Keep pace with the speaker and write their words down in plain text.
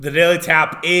The Daily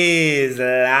Tap is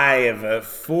live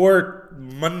for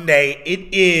Monday.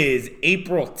 It is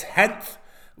April 10th.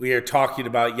 We are talking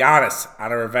about Giannis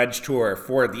on a revenge tour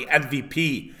for the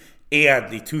MVP and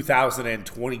the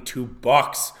 2022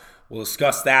 Bucks. We'll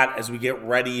discuss that as we get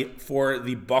ready for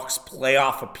the Bucks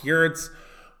playoff appearance.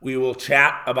 We will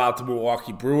chat about the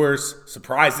Milwaukee Brewers,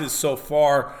 surprises so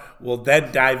far. We'll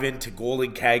then dive into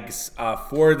Golden Kegs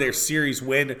for their series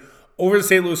win over the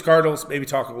St. Louis Cardinals. Maybe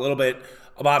talk a little bit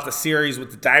about the series with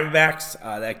the Diamondbacks.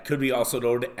 That could be also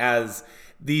known as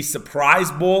the Surprise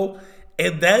Bowl.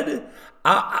 And then,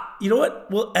 you know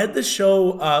what? We'll end the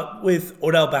show with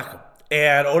Odell Beckham.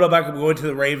 And Odell Beckham going to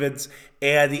the Ravens,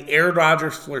 and the Aaron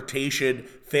Rodgers flirtation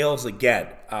fails again.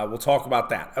 We'll talk about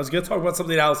that. I was going to talk about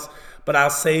something else, but I'll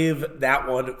save that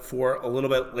one for a little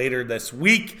bit later this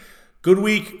week. Good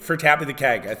week for Tapping the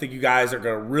Keg. I think you guys are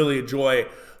going to really enjoy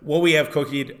what we have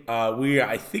cooking.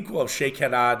 I think we'll have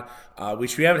Shakehead on,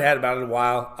 which we haven't had about in a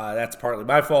while. That's partly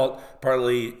my fault,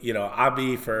 partly, on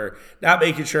me for not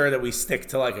making sure that we stick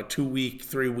to like a 2-week,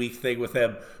 3-week thing with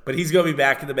him. But he's going to be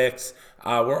back in the mix.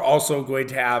 We're also going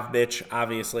to have Mitch,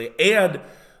 obviously, and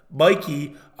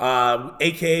Mikey,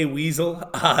 a.k.a. Weasel,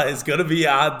 is going to be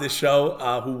on the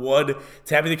show, who won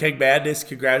Tapping the Keg Madness.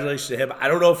 Congratulations to him. I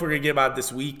don't know if we're going to get him on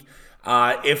this week.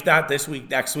 If not this week,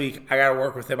 next week, I got to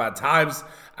work with him on times.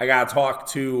 I got to talk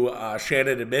to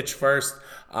Shannon and Mitch first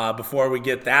before we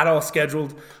get that all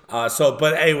scheduled.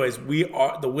 But anyways, we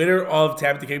are the winner of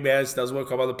Tapping the King Madness. Doesn't want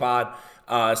to come on the pod.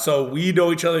 So we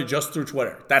know each other just through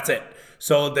Twitter. That's it.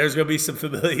 So there's going to be some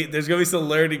familiarity. There's going to be some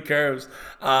learning curves.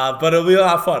 But it'll be a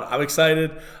lot of fun. I'm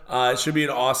excited. It should be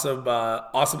an awesome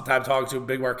time talking to a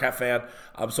big Marquette fan.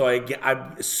 So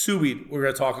I'm assuming we're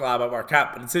going to talk a lot about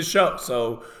Marquette, but it's his show.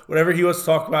 So whatever he wants to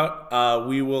talk about,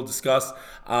 we will discuss.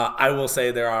 I will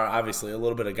say there are obviously a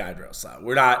little bit of guide rails.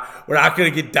 We're not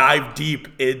going to dive deep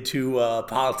into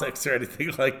politics or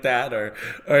anything like that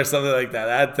or something like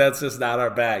that. That's just not our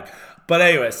bag. But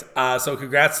anyways, so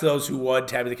congrats to those who won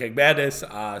Tapping the Keg Madness.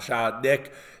 Shout out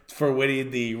Nick for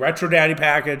winning the Retro Daddy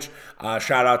package.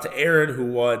 Shout out to Aaron who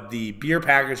won the beer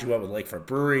package. He went with Lakefront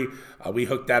Brewery. We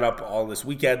hooked that up all this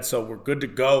weekend, so we're good to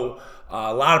go.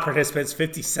 A lot of participants,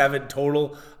 57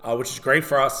 total, which is great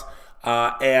for us.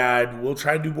 And we'll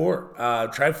try to do more.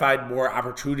 Try to find more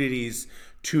opportunities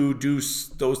to do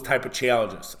those type of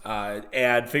challenges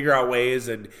and figure out ways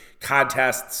and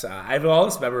contests. I have all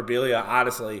this memorabilia,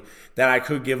 honestly, that I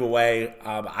could give away.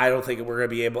 I don't think I'm going to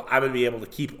be able to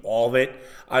keep all of it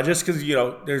just because,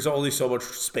 there's only so much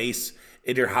space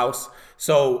in your house.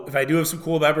 So if I do have some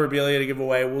cool memorabilia to give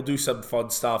away, we'll do some fun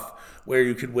stuff where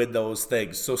you can win those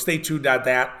things. So stay tuned on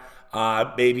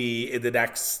that. Maybe in the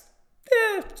next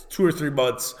 2 or 3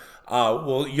 months,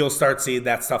 you'll start seeing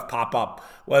that stuff pop up,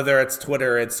 whether it's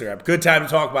Twitter or Instagram. Good time to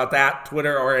talk about that.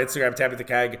 Twitter or Instagram, Tapping the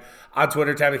Keg. On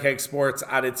Twitter, Tapping the Keg Sports.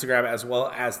 On Instagram, as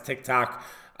well as TikTok.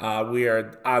 We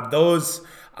are on those.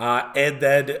 And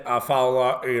then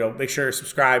follow, make sure to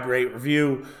subscribe, rate,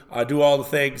 review, do all the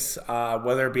things,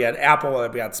 whether it be on Apple, whether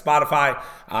it be on Spotify.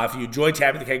 If you enjoy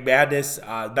Tapping the Keg Madness,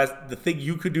 the thing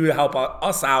you could do to help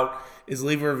us out is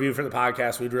leave a review for the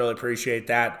podcast. We'd really appreciate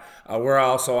that. We're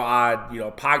also on,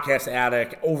 Podcast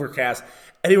Addict, Overcast,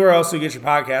 anywhere else you get your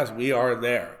podcast, we are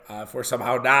there. If we're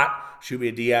somehow not, shoot me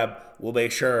a DM. We'll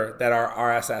make sure that our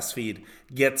RSS feed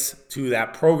gets to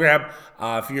that program.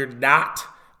 If you're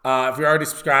already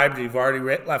subscribed and you've already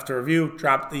left a review,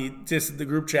 drop just in the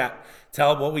group chat.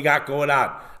 Tell them what we got going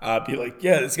on. Be like,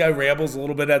 yeah, this guy rambles a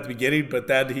little bit at the beginning, but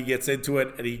then he gets into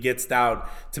it and he gets down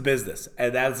to business.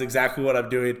 And that is exactly what I'm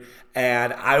doing.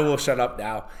 And I will shut up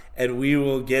now, and we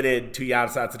will get into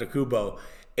Giannis Antetokounmpo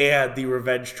and the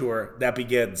revenge tour that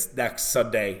begins next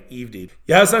Sunday evening.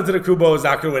 Giannis Antetokounmpo is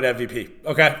not going to win MVP.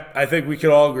 Okay? I think we can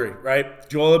all agree, right?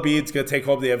 Joel Embiid's going to take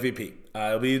home the MVP.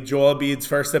 It'll be Joel Embiid's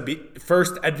first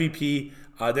MVP.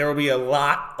 There will be a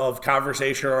lot of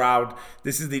conversation around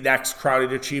this is the next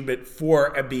crowning achievement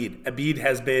for Embiid. Embiid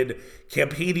has been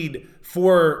campaigning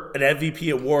for an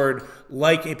MVP award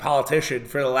like a politician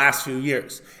for the last few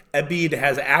years. Embiid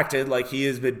has acted like he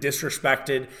has been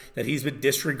disrespected, that he's been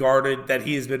disregarded, that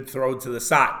he has been thrown to the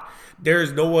side. There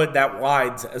is no one that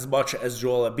whines as much as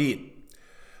Joel Embiid.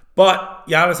 But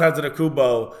Giannis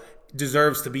Antetokounmpo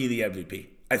deserves to be the MVP.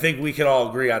 I think we can all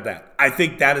agree on that. I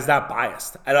think that is not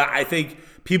biased. And I think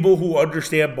people who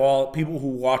understand ball, people who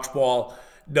watch ball,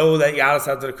 know that Giannis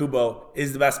Antetokounmpo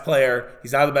is the best player.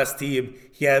 He's on the best team.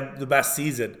 He had the best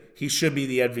season. He should be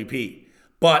the MVP.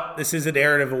 But this is a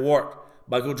narrative award.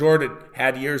 Michael Jordan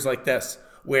had years like this,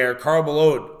 where Karl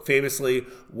Malone famously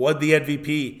won the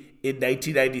MVP in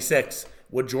 1996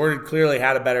 when Jordan clearly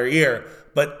had a better year.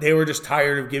 but they were just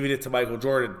tired of giving it to Michael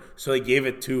Jordan, so they gave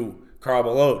it to Karl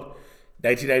Malone.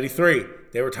 1993,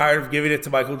 they were tired of giving it to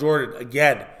Michael Jordan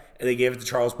again, and they gave it to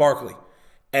Charles Barkley.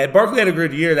 And Barkley had a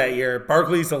good year that year.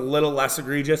 Barkley's a little less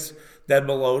egregious than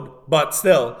Malone, but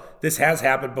still, this has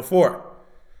happened before.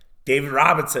 David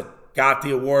Robinson got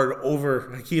the award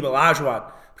over Hakeem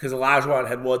Olajuwon because Olajuwon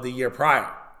had won the year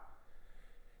prior.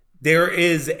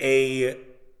 There's a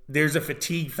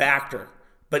fatigue factor,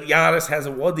 but Giannis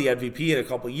hasn't won the MVP in a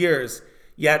couple years,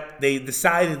 yet they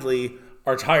decidedly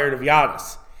are tired of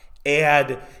Giannis.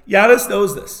 And Giannis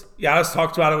knows this. Giannis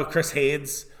talked about it with Chris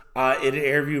Haynes in an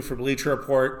interview for Bleacher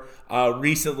Report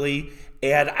recently,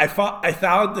 and I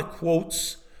found the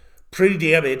quotes pretty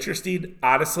damn interesting,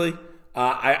 honestly.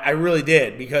 I really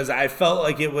did, because I felt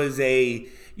like it was a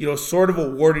sort of a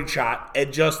warning shot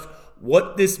at just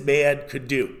what this man could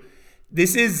do.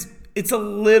 It's a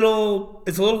little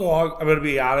long. I'm going to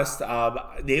be honest.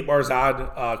 Nate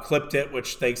Marzan clipped it,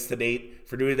 which thanks to Nate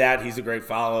for doing that. He's a great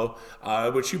follow,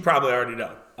 which you probably already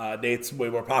know. Nate's way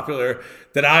more popular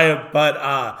than I am,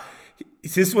 but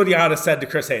this is what Giannis said to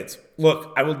Chris Haynes.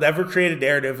 Look, I will never create a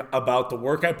narrative about the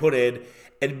work I put in,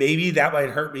 and maybe that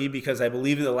might hurt me because I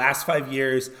believe in the last 5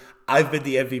 years I've been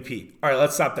the MVP. All right,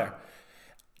 let's stop there.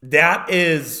 That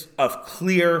is a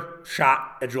clear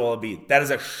shot at Joel Embiid. That is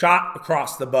a shot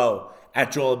across the bow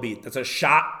at Joel Embiid. That's a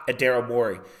shot at Daryl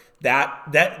Morey.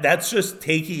 That's just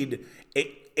taking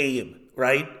aim,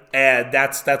 right? And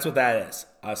that's what that is.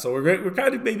 So we're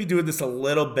kind of maybe doing this a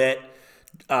little bit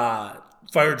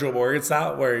Fire Joe Morgan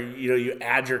style, where you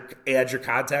add your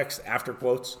context after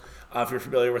quotes. If you're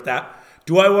familiar with that.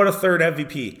 Do I want a third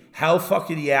MVP? Hell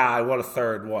fucking yeah, I want a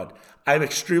third one. I'm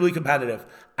extremely competitive.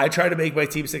 I try to make my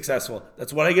team successful.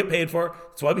 That's what I get paid for.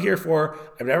 That's what I'm here for.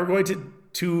 I'm never going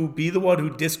to be the one who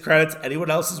discredits anyone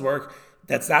else's work.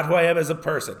 That's not who I am as a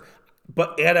person.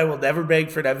 And I will never beg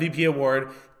for an MVP award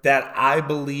that I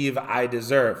believe I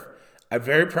deserve. I'm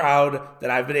very proud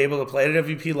that I've been able to play at an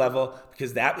MVP level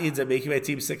because that means I'm making my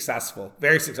team successful.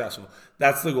 Very successful.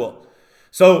 That's the goal.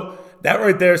 So that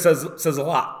right there says a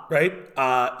lot, right?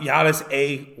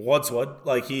 Giannis wants one,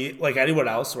 like anyone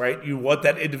else, right? You want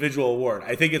that individual award.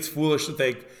 I think it's foolish to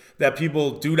think that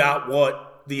people do not want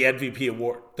the MVP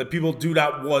award, that people do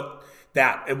not want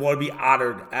that and want to be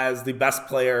honored as the best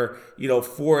player,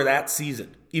 for that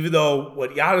season. Even though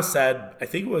what Giannis said, I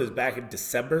think it was back in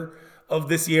December of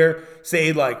this year,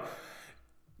 saying like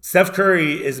Steph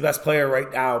Curry is the best player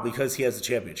right now because he has the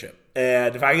championship.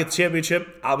 And if I get the championship,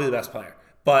 I'll be the best player.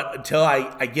 But until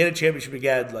I get a championship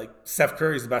again, like Steph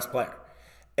Curry is the best player.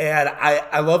 And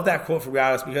I love that quote from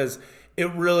Giannis because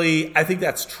it really, I think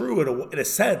that's true in a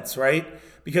sense, right?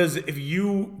 Because if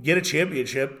you get a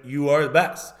championship, you are the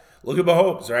best. Look at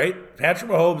Mahomes, right? Patrick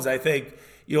Mahomes, I think,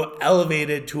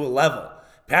 elevated to a level.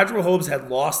 Patrick Mahomes had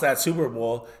lost that Super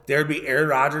Bowl. There would be Aaron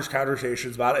Rodgers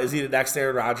conversations about it. Is he the next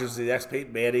Aaron Rodgers? Is he the next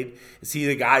Peyton Manning? Is he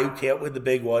the guy who can't win the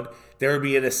big one? There would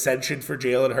be an ascension for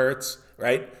Jalen Hurts,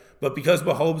 right? But because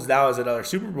Mahomes now has another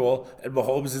Super Bowl and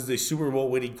Mahomes is the Super Bowl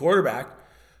winning quarterback,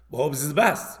 Mahomes is the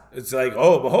best. It's like,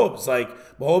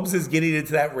 Mahomes is getting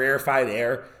into that rarefied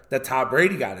air that Tom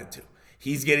Brady got into.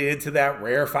 He's getting into that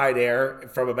rarefied air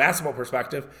from a basketball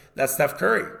perspective that Steph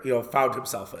Curry, found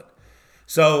himself in.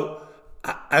 So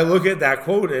I look at that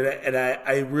quote and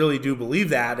I really do believe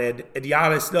that. And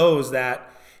Giannis knows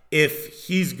that if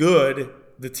he's good,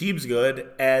 the team's good,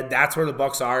 and that's where the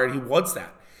Bucks are, and he wants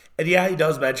that. And yeah, he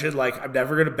does mention, I'm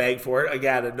never going to beg for it.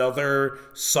 Again, another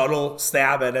subtle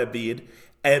stab at Embiid.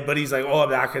 But he's like, I'm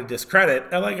not going to discredit.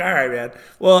 And I'm like, all right, man.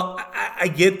 Well, I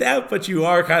get that, but you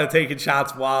are kind of taking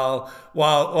shots while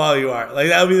you are. Like,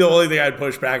 that would be the only thing I'd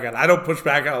push back on. I don't push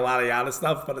back on a lot of Giannis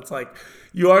stuff, but it's like,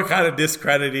 you are kind of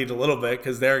discrediting a little bit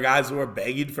because there are guys who are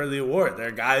begging for the award. There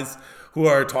are guys who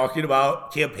are talking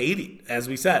about campaigning, as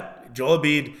we said. Joel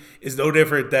Embiid is no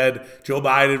different than Joe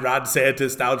Biden, Ron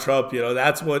DeSantis, Donald Trump.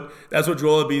 That's what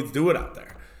Joel Embiid's doing out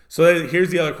there. So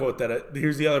here's the other quote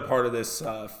here's the other part of this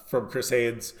from Chris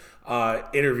Haynes'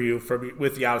 interview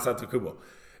with Giannis Antetokounmpo.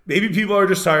 Maybe people are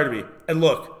just tired of me. And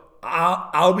look,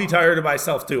 I'll be tired of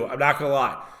myself too. I'm not going to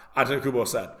lie. Antetokounmpo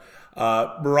said.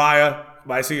 Mariah,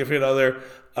 my significant other,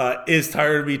 is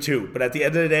tired of me too. But at the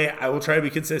end of the day, I will try to be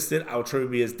consistent. I will try to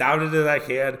be as dominant as I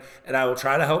can. And I will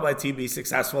try to help my team be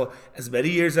successful as many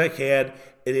years as I can.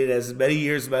 And in as many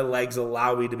years as my legs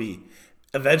allow me to be.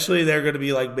 Eventually, they're going to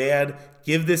be like, man,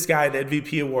 give this guy an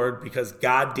MVP award because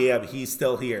goddamn, he's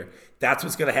still here. That's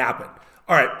what's going to happen.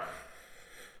 All right.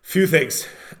 Few things.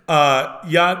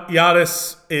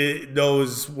 Giannis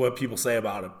knows what people say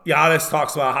about him. Giannis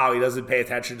talks about how he doesn't pay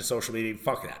attention to social media.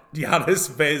 Fuck that.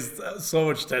 Giannis pays so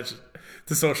much attention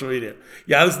to social media.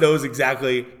 Giannis knows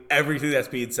exactly everything that's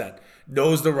being said.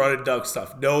 Knows the run and dunk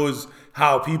stuff. Knows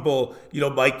how people,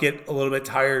 might get a little bit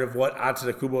tired of what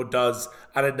Antetokounmpo does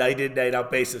on a night in, night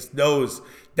out basis. Knows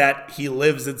that he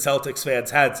lives in Celtics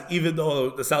fans' heads, even though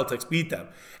the Celtics beat them.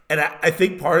 And I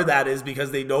think part of that is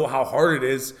because they know how hard it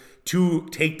is to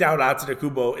take down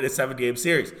Antetokounmpo in a 7-game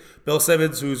series. Bill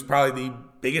Simmons, who's probably the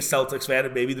biggest Celtics fan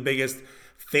and maybe the biggest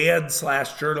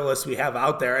fan/journalist we have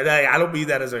out there, and I don't mean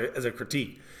that as a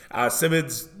critique.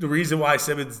 Simmons, the reason why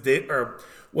Simmons did, or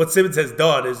what Simmons has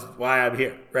done, is why I'm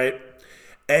here, right?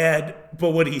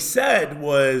 But what he said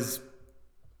was,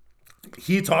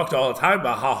 he talked all the time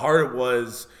about how hard it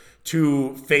was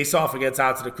to face off against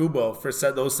Antetokounmpo for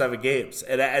those 7 games.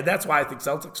 And that's why I think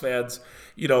Celtics fans,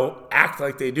 act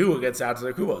like they do against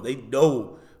Antetokounmpo. They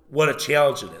know what a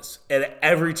challenge it is. And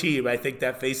every team, I think,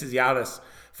 that faces Giannis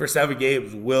for 7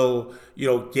 games will,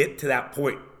 get to that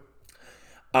point.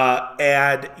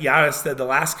 And Giannis said the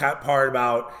last part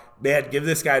about, man, give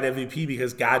this guy an MVP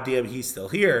because goddamn he's still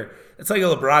here. It's like a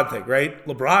LeBron thing, right?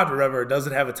 LeBron, remember,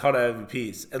 doesn't have a ton of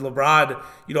MVPs. And LeBron,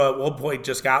 at one point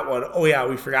just got one. Oh, yeah,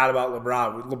 we forgot about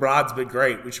LeBron. LeBron's been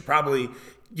great. We should probably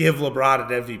give LeBron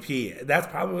an MVP. And that's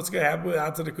probably what's going to happen with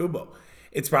Antetokounmpo.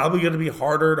 It's probably going to be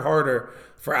harder and harder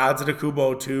for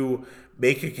Antetokounmpo to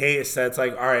make a case that's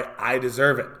like, all right, I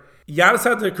deserve it. Giannis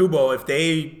Antetokounmpo, if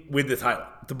they win the title,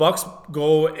 the Bucks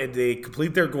go and they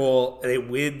complete their goal and they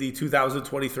win the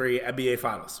 2023 NBA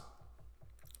Finals,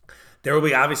 there will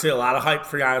be obviously a lot of hype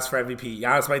for Giannis for MVP.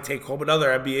 Giannis might take home another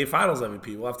NBA Finals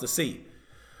MVP. We'll have to see.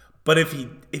 But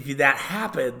if that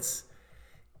happens,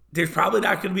 there's probably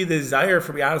not going to be the desire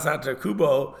from Giannis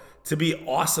Antetokounmpo to be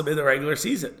awesome in the regular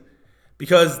season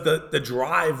because the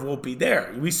drive won't be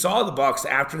there. We saw the Bucks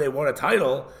after they won a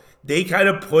title, they kind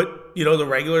of put the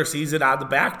regular season on the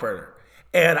back burner.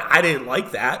 And I didn't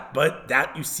like that, but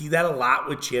you see that a lot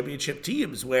with championship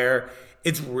teams where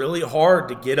it's really hard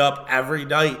to get up every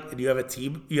night and you have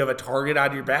a target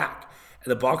on your back.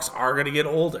 And the Bucks are going to get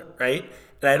older, right?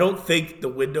 And I don't think the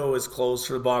window is closed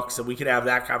for the Bucks, and we can have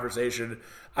that conversation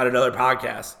on another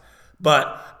podcast.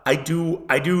 But I do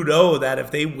know that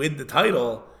if they win the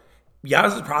title,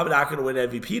 Giannis is probably not going to win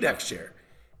MVP next year.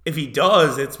 If he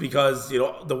does, it's because,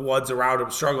 the ones around him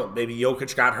struggled. Maybe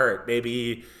Jokic got hurt.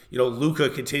 Maybe, Luka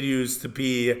continues to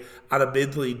be on a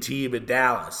mid-league team in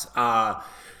Dallas.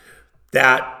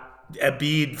 That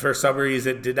Embiid, for some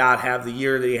reason, did not have the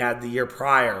year that he had the year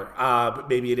prior. But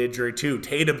maybe an injury too.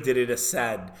 Tatum didn't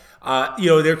ascend.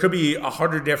 There could be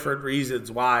 100 different reasons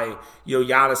why,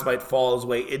 Giannis might fall his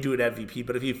way into an MVP.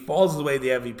 But if he falls his way to the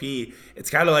MVP, it's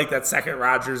kind of like that second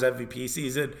Rodgers MVP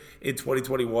season in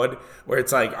 2021, where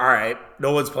it's like, all right,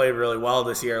 no one's playing really well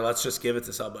this year. Let's just give it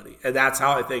to somebody. And that's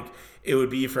how I think it would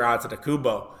be for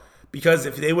Antetokounmpo. Because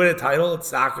if they win a title,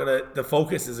 the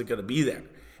focus isn't going to be there.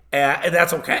 And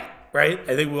that's okay, right?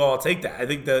 I think we'll all take that. I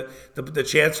think the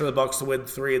chance for the Bucks to win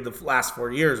 3 in the last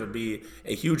 4 years would be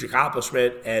a huge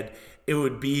accomplishment, and there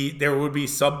would be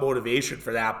some motivation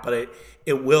for that, but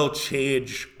it will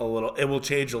change a little. It will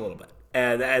change a little bit,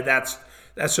 and that's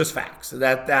just facts. And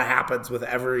that happens with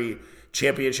every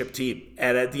championship team.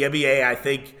 And at the NBA, I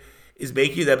think, is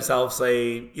making themselves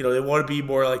say, they want to be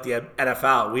more like the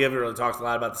NFL. We haven't really talked a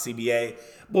lot about the CBA,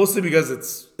 mostly because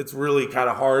it's really kind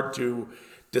of hard to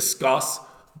discuss,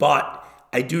 but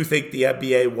I do think the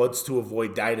NBA wants to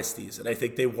avoid dynasties, and I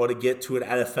think they want to get to an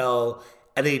NFL,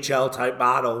 NHL type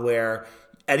model where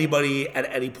anybody at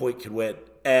any point can win,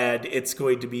 and it's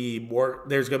going to be more.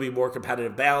 There's going to be more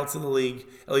competitive balance in the league,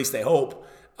 at least they hope,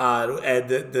 and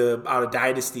the amount of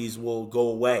dynasties will go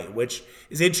away, which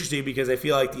is interesting because I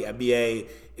feel like the NBA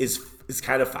is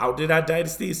kind of founded on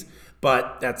dynasties,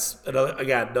 but that's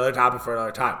another topic for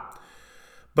another time.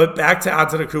 But back to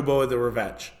Antetokounmpo and the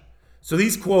revenge. So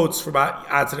these quotes from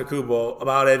Antetokounmpo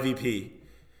about MVP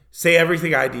say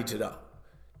everything I need to know.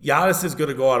 Giannis is going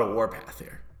to go on a warpath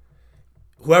here.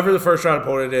 Whoever the first round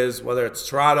opponent is, whether it's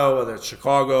Toronto, whether it's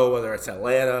Chicago, whether it's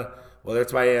Atlanta, whether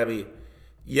it's Miami,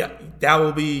 that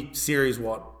will be series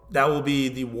 1. That will be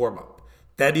the warm-up.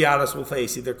 Then Giannis will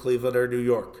face either Cleveland or New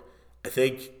York. I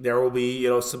think there will be,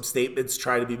 some statements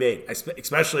trying to be made,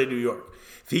 especially in New York.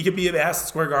 If he can be in Madison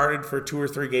Square Garden for 2 or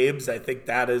 3 games, I think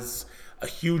that is a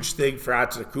huge thing for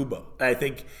Antetokounmpo. And I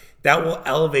think that will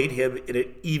elevate him in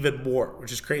it even more,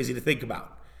 which is crazy to think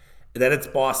about. And then it's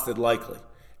Boston likely.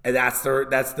 And that's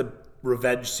the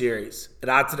revenge series. And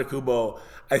Antetokounmpo,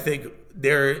 I think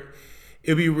it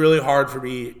would be really hard for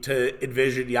me to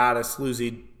envision Giannis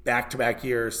losing back-to-back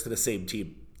years to the same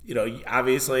team.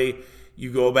 Obviously,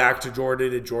 you go back to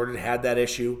Jordan, and Jordan had that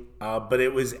issue, but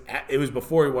it was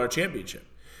before he won a championship.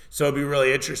 So it'd be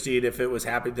really interesting if it was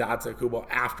happening to Antetokounmpo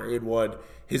after he had won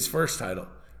his first title,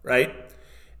 right?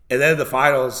 And then the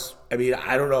finals, I mean,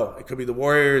 I don't know. It could be the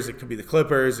Warriors, it could be the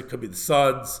Clippers, it could be the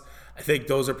Suns. I think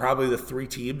those are probably the three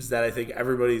teams that I think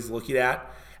everybody's looking at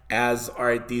as, all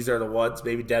right, these are the ones,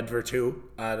 maybe Denver too,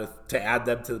 to add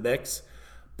them to the mix.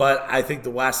 But I think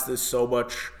the West is so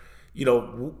much,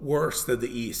 worse than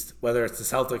the East, whether it's the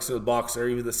Celtics or the Bucks or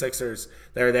even the Sixers.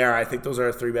 They're there. I think those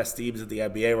are the three best teams in the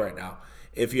NBA right now.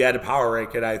 If you had to power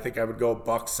rank it, I think I would go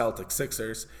Bucks, Celtics,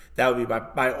 Sixers. That would be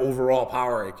my overall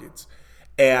power rankings.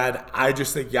 And I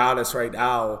just think Giannis right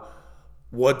now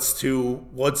wants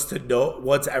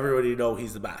everybody to know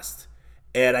he's the best.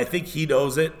 And I think he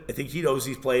knows it. I think he knows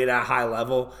he's playing at a high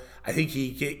level. I think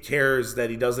he cares that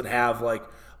he doesn't have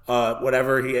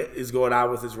whatever he is going on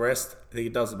with his wrist. I think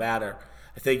it doesn't matter.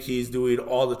 I think he's doing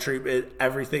all the treatment,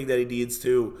 everything that he needs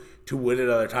to win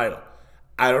another title.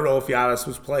 I don't know if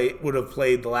Giannis would have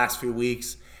played the last few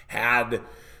weeks had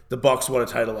the Bucks won a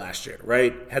title last year,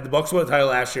 right? Had the Bucks won a title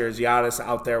last year, is Giannis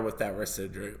out there with that wrist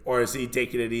injury? Or is he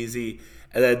taking it easy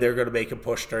and then they're going to make him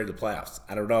push during the playoffs?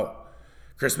 I don't know.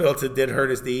 Chris Middleton did hurt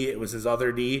his knee. It was his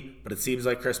other knee, but it seems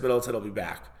like Chris Middleton will be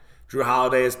back. Drew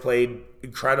Holiday has played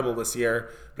incredible this year,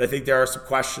 but I think there are some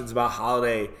questions about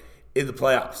Holiday in the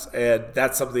playoffs. And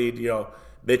that's something,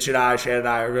 Mitch and I, Shannon and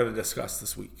I are going to discuss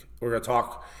this week. We're going to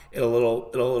talk in a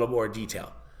little more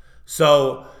detail.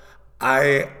 So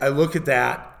I look at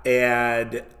that,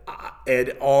 and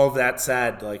all of that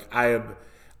said, I'm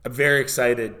very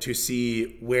excited to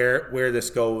see where this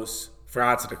goes for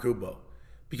Antetokounmpo,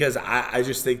 because I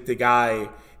just think the guy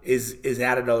is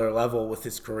at another level with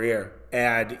his career,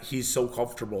 and he's so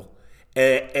comfortable,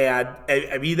 and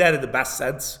I mean that in the best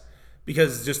sense,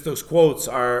 because just those quotes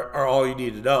are all you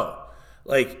need to know.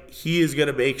 He is going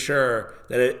to make sure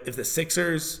that if the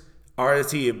Sixers are the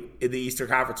team in the Eastern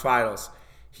Conference Finals,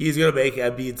 he's going to make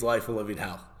Embiid's life a living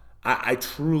hell. I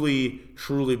truly,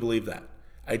 truly believe that.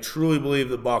 I truly believe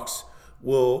the Bucks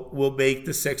will make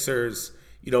the Sixers,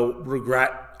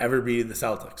 regret ever beating the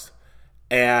Celtics.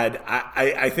 And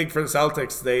I think for the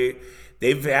Celtics,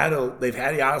 they've had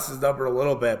Giannis's number a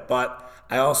little bit, but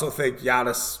I also think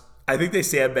I think they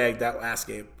sandbagged that last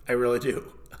game. I really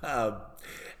do.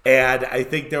 And I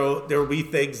think there will be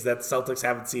things that the Celtics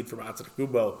haven't seen from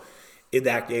Antetokounmpo in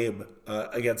that game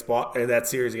in that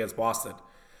series against Boston.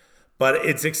 But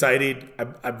it's exciting.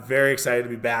 I'm very excited to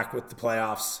be back with the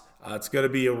playoffs. It's going to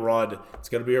be a run. It's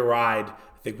going to be a ride.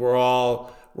 I think we're all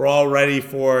ready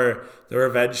for the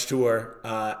revenge tour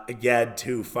again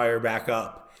to fire back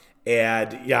up.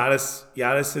 And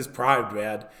Giannis is primed,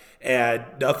 man. And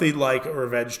nothing like a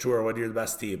revenge tour when you're the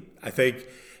best team. I think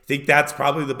that's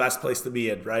probably the best place to be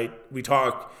in, right?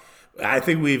 I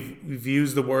think we've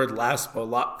used the word less,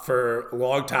 but for a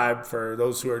long time, for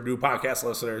those who are new podcast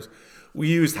listeners, we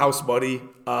used house money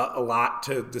a lot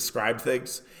to describe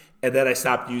things. And then I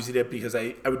stopped using it because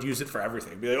I would use it for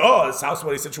everything. Be like, oh, it's house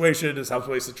money situation, it's house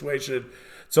money situation.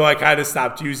 So I kind of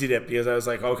stopped using it because I was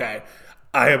like, okay,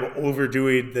 I am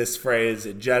overdoing this phrase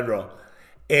in general.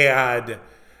 And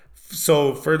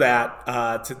so for that,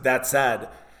 that said,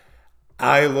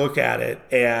 I look at it,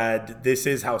 and this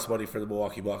is house money for the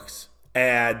Milwaukee Bucks.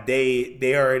 And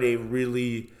they are in a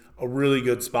really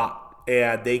good spot.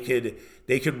 And they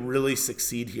could really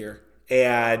succeed here.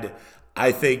 And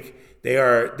I think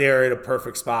they're in a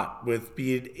perfect spot with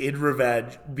being in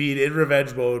revenge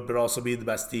mode, but also being the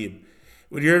best team.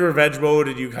 When you're in revenge mode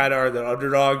and you kind of are the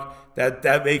underdog,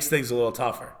 that makes things a little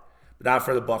tougher. But not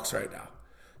for the Bucks right now.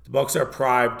 The Bucks are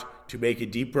primed to make a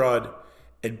deep run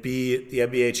and be the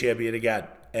NBA champion again.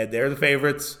 And they're the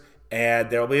favorites, and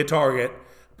they'll be a target.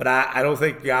 But I don't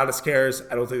think Giannis cares.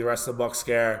 I don't think the rest of the Bucks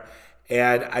care.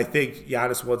 And I think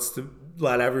Giannis wants to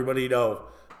let everybody know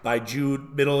by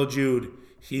middle of June,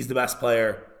 he's the best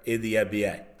player in the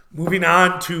NBA. Moving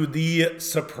on to the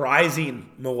surprising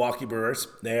Milwaukee Brewers.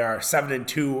 They are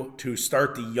 7-2 to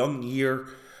start the young year.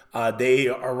 They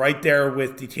are right there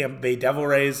with the Tampa Bay Devil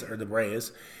Rays, or the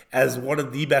Rays, as one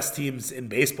of the best teams in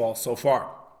baseball so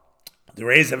far. The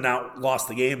Rays have now lost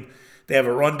the game. They have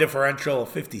a run differential of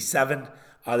 57.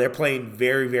 They're playing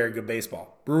very, very good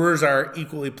baseball. Brewers are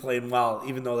equally playing well,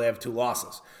 even though they have 2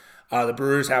 losses. The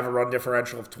Brewers have a run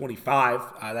differential of 25.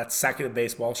 That's second in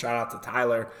baseball. Shout out to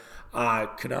Tyler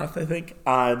Knuth, I think,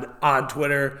 on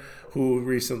Twitter, who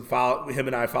recently followed him,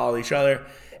 and I follow each other.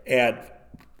 And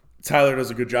Tyler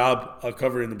does a good job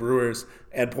covering the Brewers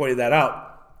and pointing that out.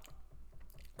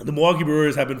 The Milwaukee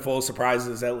Brewers have been full of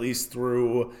surprises, at least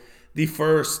through the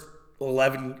first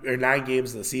 11 or 9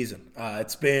 games of the season.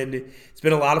 It's been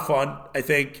a lot of fun. I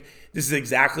think this is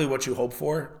exactly what you hope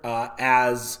for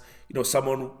as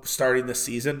someone starting the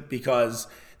season, because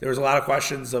there was a lot of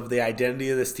questions of the identity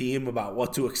of this team, about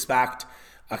what to expect.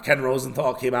 Ken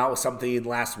Rosenthal came out with something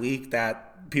last week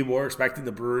that people were expecting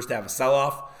the Brewers to have a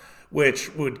sell-off,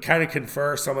 which would kind of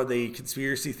confer some of the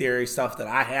conspiracy theory stuff that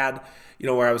I had,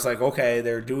 where I was like, okay,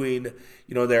 they're doing,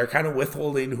 they're kind of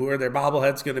withholding who are their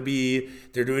bobbleheads going to be.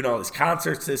 They're doing all these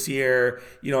concerts this year.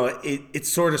 It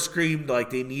sort of screamed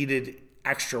like they needed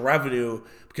extra revenue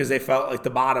because they felt like the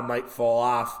bottom might fall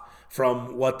off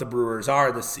from what the Brewers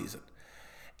are this season.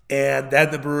 And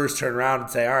then the Brewers turn around and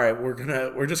say, all right,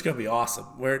 we're just gonna be awesome.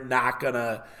 We're not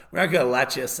gonna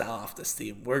let you sell off this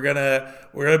team. We're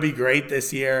gonna be great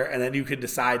this year, and then you can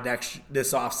decide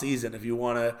this offseason if you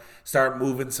want to start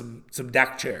moving some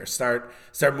deck chairs, start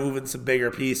moving some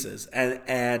bigger pieces,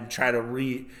 and try to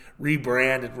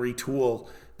rebrand and retool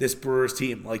this Brewers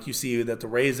team, like you see that the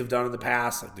Rays have done in the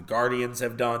past, like the Guardians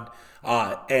have done,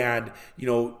 and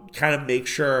kind of make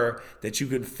sure that you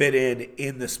can fit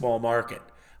in the small market.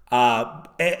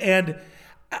 And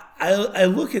I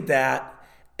look at that,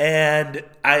 and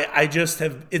I just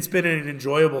have, it's been an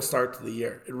enjoyable start to the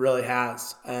year. It really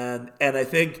has. And I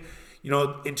think,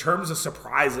 in terms of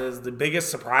surprises, the biggest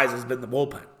surprise has been the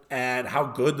bullpen and how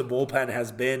good the bullpen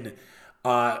has been,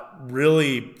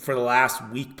 really for the last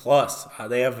week plus.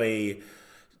 They have I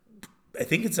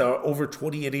think it's a over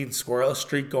 20 inning scoreless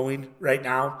streak going right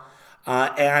now.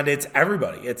 And it's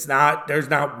everybody. There's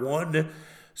not one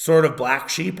sort of black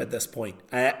sheep at this point.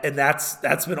 And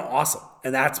that's been awesome.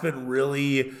 And that's been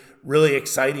really, really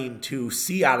exciting to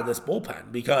see out of this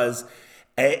bullpen, because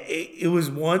it was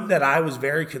one that I was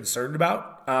very concerned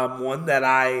about. One that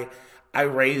I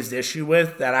raised issue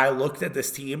with, that I looked at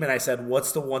this team and I said,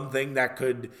 what's the one thing that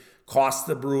could cost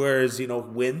the Brewers,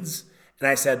 wins? And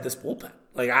I said, this bullpen.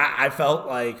 Like, I felt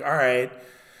like, all right,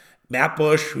 Matt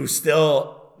Bush, who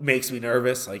still makes me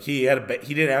nervous. Like, he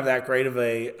didn't have that great of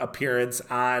a appearance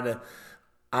on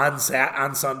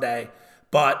Sunday,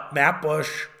 but Matt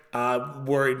Bush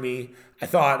worried me. I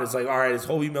thought, it's like, all right, is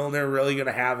Hobie Milner really going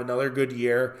to have another good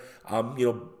year?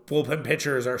 Bullpen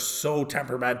pitchers are so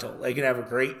temperamental. They can have a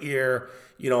great year,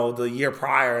 the year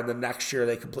prior, and the next year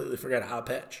they completely forget how to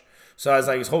pitch. So I was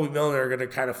like, is Hobie Milner going to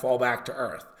kind of fall back to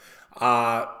earth?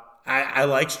 I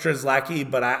like Strzelecki,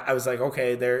 but I was like,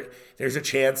 okay, there's a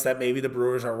chance that maybe the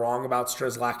Brewers are wrong about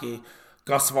Strzelecki.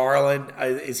 Gus Varland,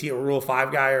 is he a Rule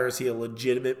 5 guy, or is he a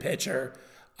legitimate pitcher?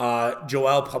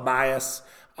 Joel Pomayas,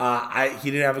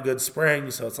 he didn't have a good spring,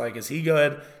 so it's like, is he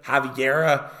good? Javi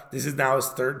Guerra, this is now his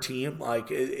third team. Like,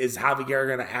 is Javi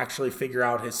Guerra going to actually figure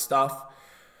out his stuff?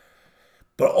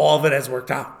 But all of it has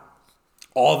worked out.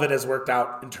 All of it has worked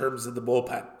out in terms of the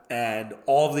bullpen. And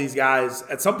all of these guys,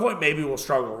 at some point, maybe will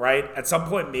struggle, right? At some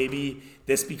point, maybe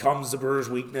this becomes the Brewers'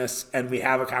 weakness, and we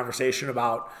have a conversation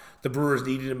about the Brewers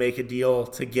needing to make a deal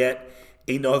to get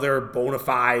another bona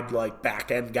fide, like,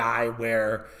 back-end guy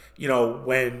where,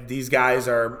 when these guys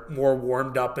are more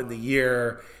warmed up in the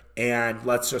year, and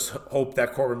let's just hope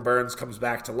that Corbin Burns comes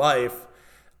back to life,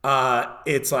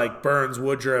 it's like Burns,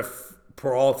 Woodruff,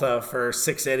 Peralta for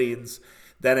 6 innings.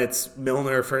 Then it's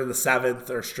Milner for the 7th,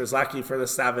 or Strzelecki for the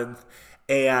 7th,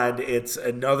 and it's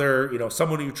another,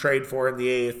 someone you trade for in the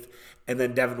 8th, and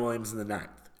then Devin Williams in the 9th,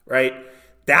 right?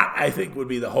 That, I think, would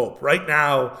be the hope. Right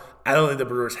now, I don't think the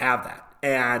Brewers have that,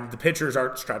 and the pitchers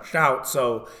aren't stretched out,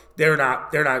 so they're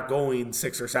not going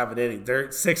 6 or 7 innings.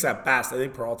 They're 6 at best. I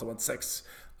think Peralta went 6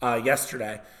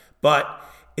 yesterday, but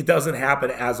it doesn't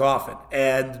happen as often.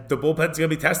 And the bullpen's going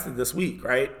to be tested this week,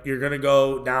 right? You're going to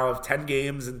go now of 10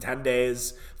 games in 10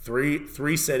 days,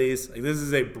 three cities. Like, this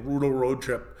is a brutal road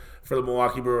trip for the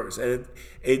Milwaukee Brewers. And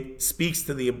it speaks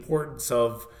to the importance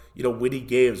of, winning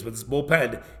games. But this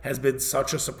bullpen has been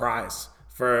such a surprise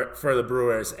for the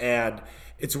Brewers. And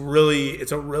it's a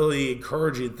really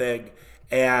encouraging thing.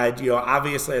 And,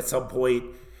 obviously at some point,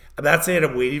 I'm not saying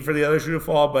I'm waiting for the other shoe to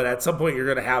fall, but at some point you're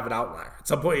going to have an outlier. At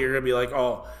some point you're going to be like,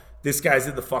 oh, this guy's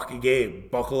in the fucking game.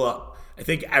 Buckle up. I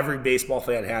think every baseball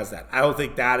fan has that. I don't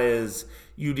think that is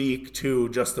unique to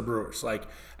just the Brewers. Like,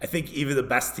 I think even the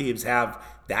best teams have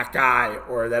that guy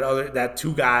or that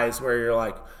 2 guys where you're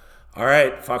like, all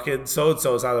right, fucking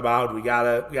so-and-so's on the mound. We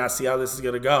gotta see how this is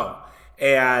going to go.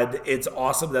 And it's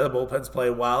awesome that the bullpen's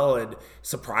playing well and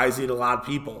surprising a lot of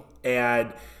people.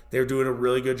 And they're doing a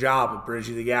really good job of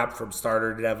bridging the gap from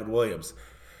starter to Devin Williams.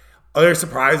 Other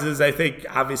surprises, I think,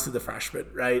 obviously the freshmen,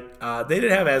 right? They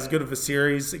didn't have as good of a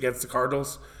series against the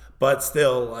Cardinals, but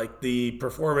still, like, the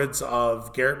performance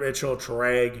of Garrett Mitchell,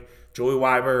 Trey, Joey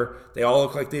Weimer, they all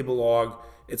look like they belong.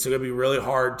 It's going to be really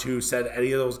hard to send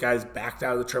any of those guys back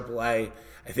down to AAA.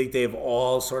 I think they've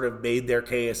all sort of made their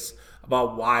case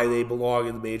about why they belong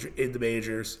in the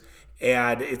majors.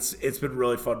 and it's been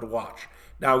really fun to watch.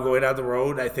 Now going on the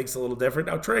road, I think it's a little different.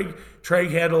 Now Trey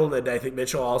handled, and I think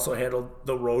Mitchell also handled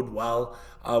the road well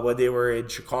when they were in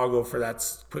Chicago for that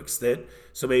quick stint.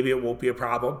 So maybe it won't be a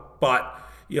problem. But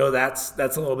that's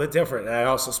a little bit different. And I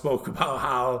also spoke about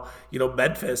how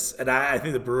Memphis, and I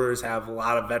think the Brewers have a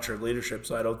lot of veteran leadership,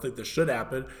 so I don't think this should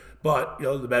happen. But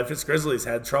the Memphis Grizzlies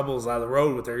had troubles on the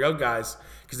road with their young guys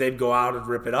because they'd go out and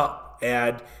rip it up.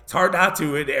 And it's hard not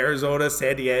to in Arizona,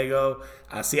 San Diego,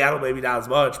 Seattle maybe not as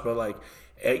much, but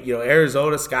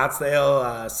Arizona,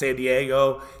 Scottsdale, San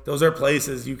Diego, those are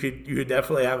places you could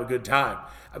definitely have a good time.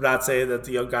 I'm not saying that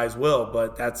the young guys will,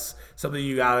 but that's something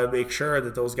you got to make sure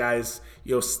that those guys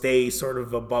stay sort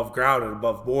of above ground and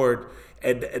above board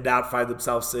and not find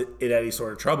themselves in any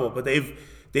sort of trouble. But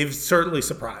they've certainly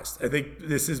surprised. I think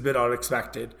this has been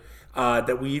unexpected.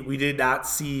 That we did not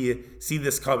see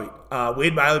this coming.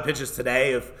 Wade Miley pitches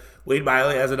today. If Wade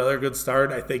Miley has another good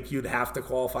start, I think you'd have to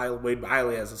qualify Wade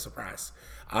Miley as a surprise.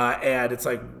 And it's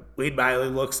like Wade Miley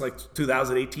looks like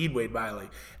 2018 Wade Miley.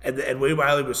 And Wade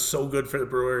Miley was so good for the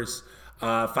Brewers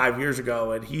 5 years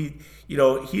ago. And he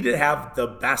didn't have the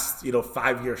best,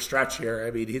 5-year stretch here.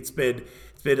 I mean, it's been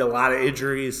a lot of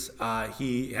injuries.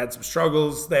 He had some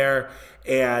struggles there.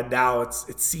 And now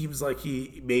it seems like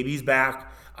he's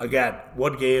back. Again,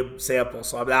 1 game sample.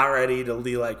 So I'm not ready to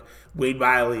be like Wade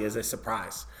Miley as a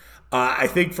surprise. I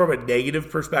think from a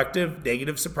negative perspective,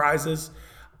 negative surprises,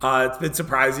 it's been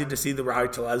surprising to see the Rowdy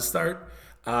Tellez start.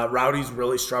 Rowdy's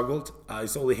really struggled.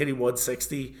 He's only hitting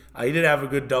 160. He didn't have a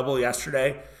good double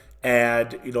yesterday.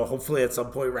 And, hopefully at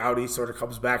some point Rowdy sort of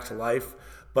comes back to life.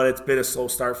 But it's been a slow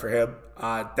start for him.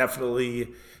 Definitely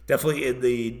in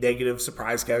the negative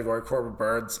surprise category. Corbin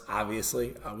Burns,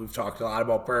 obviously. We've talked a lot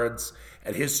about Burns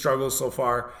and his struggles so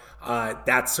far.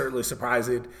 That's certainly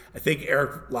surprising. I think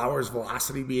Eric Lauer's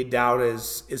velocity being down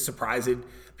is surprising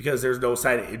because there's no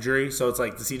sign of injury. So it's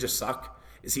like, does he just suck?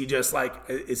 Is he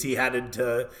headed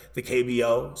to the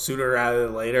KBO sooner rather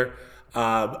than later?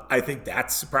 I think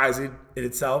that's surprising in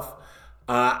itself.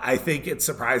 I think it's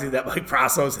surprising that Mike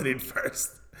Brasso's hitting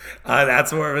first.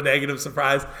 That's more of a negative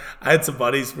surprise. I had some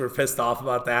buddies who were pissed off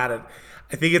about that, and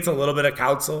I think it's a little bit of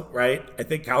Counsell, right? I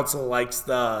think Counsell likes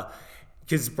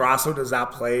because Brasso does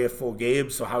not play a full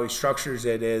game, so how he structures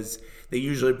it is they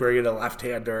usually bring in a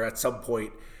left-hander at some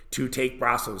point to take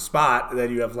Brasso's spot, and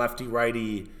then you have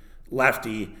lefty-righty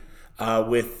lefty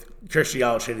with Christian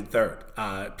Yelich hitting third.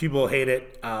 People hate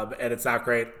it, and it's not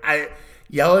great.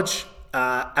 Yelich,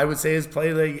 I would say, is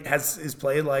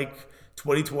playing like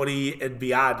 2020 and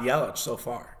beyond Yelich so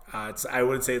far. I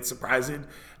wouldn't say it's surprising.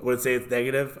 I wouldn't say it's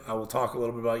negative. I will talk a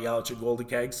little bit about Yelich and Golden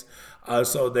Kegs.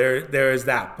 So there is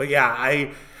that. But yeah,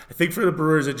 I think for the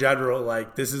Brewers in general,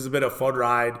 like, this has been a fun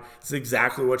ride. It's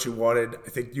exactly what you wanted. I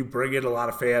think you bring in a lot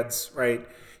of fans, right?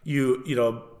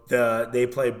 They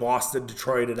play Boston,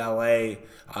 Detroit, and LA,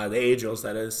 the Angels,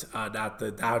 that is, not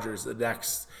the Dodgers, the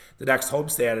next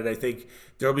homestand. And I think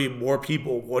there'll be more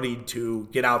people wanting to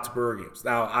get out to Brewer games.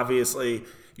 Now, obviously,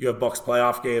 you have Bucks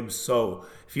playoff games, so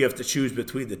if you have to choose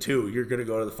between the two, you're going to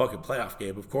go to the fucking playoff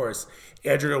game, of course.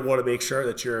 And you're going to want to make sure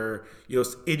that you're,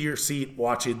 in your seat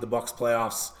watching the Bucks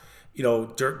playoffs,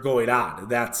 going on. And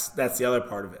that's the other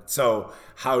part of it. So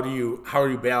how do you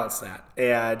balance that?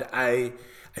 And I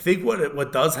think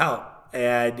what does help,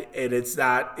 and it's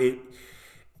not it.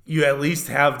 You at least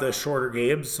have the shorter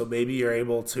games, so maybe you're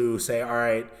able to say, all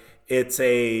right, it's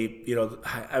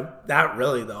not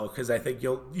really though, because I think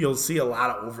you'll see a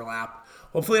lot of overlap.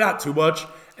 Hopefully not too much.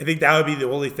 I think that would be the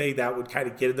only thing that would kind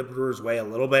of get in the Brewers' way a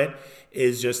little bit,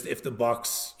 is just if the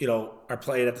Bucks, are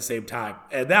playing at the same time,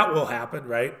 and that will happen,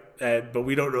 right? But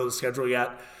we don't know the schedule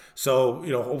yet, so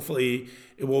hopefully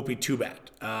it won't be too bad,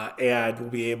 and we'll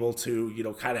be able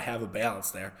to kind of have a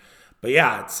balance there. But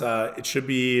yeah, it should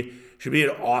be an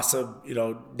awesome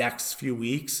next few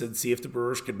weeks, and see if the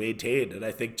Brewers can maintain. And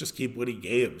I think just keep winning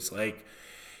games. Like,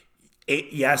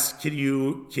 yes, can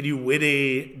you win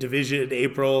a division in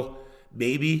April?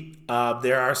 Maybe.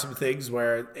 There are some things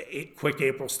where quick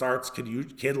April starts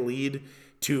can lead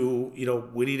to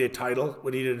winning a title,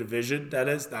 winning a division. That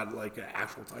is not like an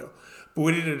actual title, but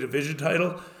winning a division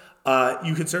title.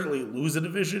 You can certainly lose a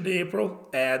division in April,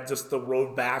 and just the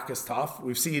road back is tough.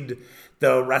 We've seen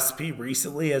the recipe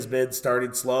recently has been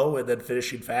starting slow and then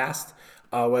finishing fast,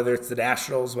 whether it's the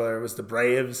Nationals, whether it was the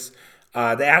Braves. The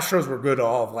Astros were good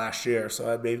all of last year,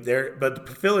 so but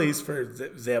the Phillies, for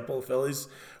example,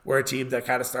 were a team that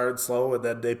kind of started slow and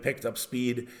then they picked up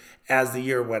speed as the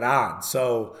year went on.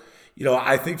 So,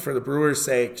 I think for the Brewers'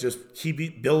 sake, just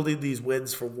keep building these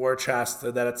wins for war chest,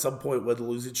 and then at some point when the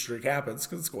losing streak happens,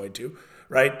 because it's going to,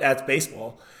 right? That's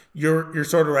baseball. You're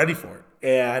sort of ready for it,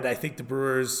 and I think the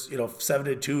Brewers,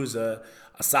 7-2 is a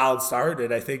solid start,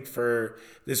 and I think for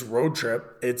this road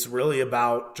trip, it's really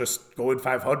about just going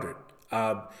 500.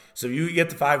 So if you get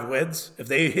to 5 wins, if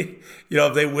they,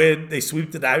 if they win, they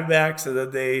sweep the Diamondbacks, and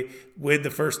then they win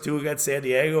the first 2 against San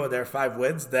Diego, and they're 5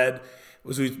 wins, then,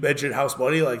 as we mentioned, house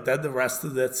money, then the rest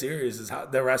of that series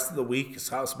the rest of the week is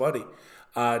house money.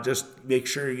 Just make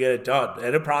sure you get it done,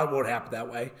 and it probably won't happen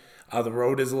that way. The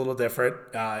road is a little different.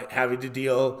 Having to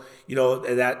deal,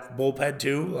 and that bullpen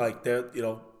too,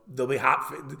 they'll be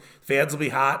hot. Fans will be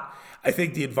hot. I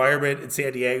think the environment in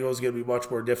San Diego is going to be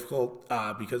much more difficult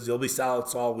because they'll be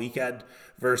sellouts all weekend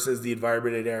versus the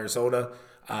environment in Arizona.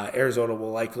 Arizona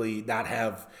will likely not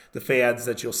have the fans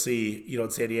that you'll see, in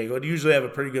San Diego. And usually have a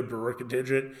pretty good Brewer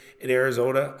contingent in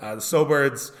Arizona. The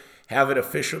Snowbirds haven't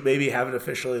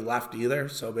officially left either,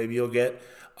 so maybe you'll get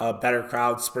a better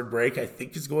crowd. Spring break, I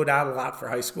think, is going down a lot for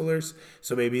high schoolers,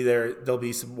 so maybe there'll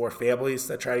be some more families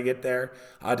that try to get there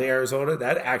to Arizona.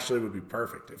 That actually would be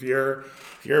perfect if you're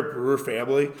a Brewer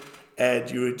family and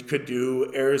you could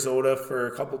do Arizona for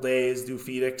a couple days, do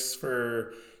Phoenix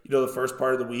for the first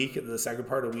part of the week, and the second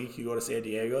part of the week you go to San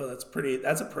Diego.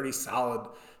 That's a pretty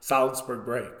solid spring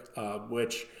break,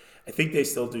 which I think they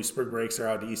still do spring breaks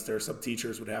around Easter. Some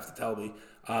teachers would have to tell me.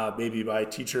 Maybe my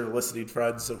teacher listening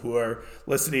friends who are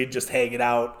listening, just hanging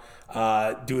out,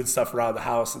 doing stuff around the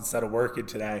house instead of working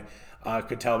today,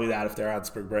 could tell me that if they're on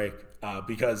spring break.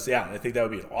 Because, I think that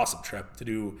would be an awesome trip to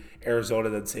do Arizona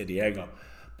than San Diego.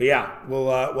 But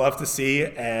we'll have to see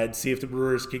if the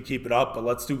Brewers can keep it up. But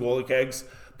let's do Golden Kegs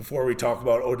before we talk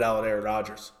about Odell and Aaron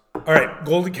Rodgers. All right,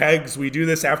 Golden Kegs. We do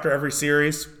this after every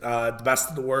series, the best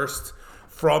and the worst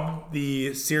from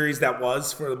the series that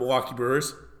was for the Milwaukee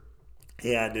Brewers.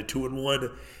 And a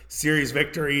 2-1 series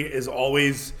victory is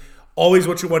always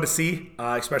what you want to see,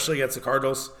 especially against the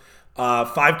Cardinals.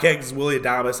 5 kegs, Willy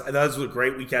Adames. I thought this was a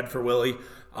great weekend for Willie.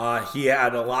 He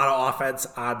had a lot of offense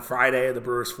on Friday, the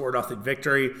Brewers 4-0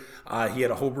 victory. He had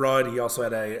a home run. He also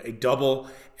had a double.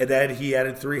 And then he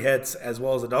added 3 hits as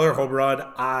well as another home run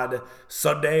on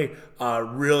Sunday.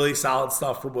 Really solid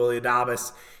stuff from Willy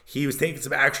Adames. He was taking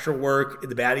some extra work in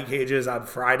the batting cages on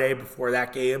Friday before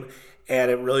that game, and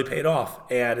it really paid off.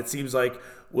 And it seems like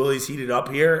Willie's heated up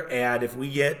here. And if we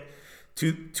get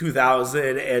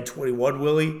 2021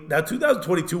 Willie, now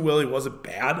 2022 Willie wasn't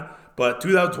bad, but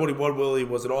 2021 Willie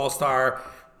was an all-star,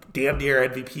 damn near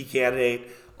MVP candidate.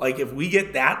 If we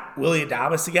get that Willy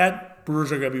Adames again,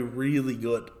 Brewers are going to be really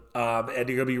good. And they're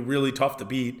going to be really tough to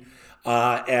beat.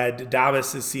 And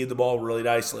Adames is seeing the ball really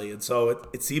nicely. And so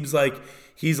it seems like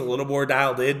he's a little more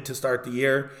dialed in to start the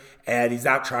year, and he's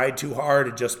not trying too hard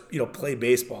and just, play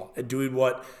baseball and doing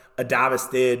what Adames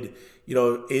did,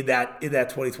 in that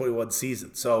 2021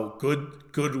 season. So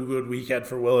good weekend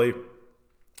for Willie.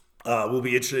 We'll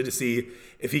be interested to see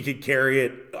if he can carry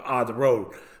it on the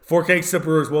road. 4 kegs to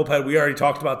Brewers bullpen. We already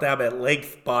talked about them at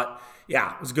length, but it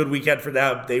was a good weekend for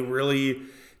them. They really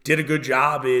did a good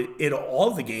job in all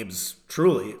of the games,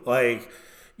 truly.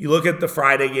 You look at the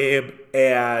Friday game,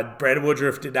 and Brandon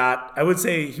Woodruff did not, I would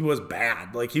say he was bad.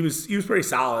 He was pretty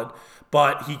solid,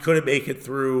 but he couldn't make it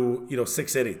through,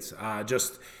 6 innings.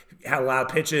 Just had a lot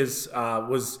of pitches,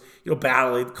 was,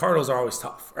 battling. The Cardinals are always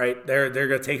tough, right? They're going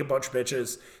to take a bunch of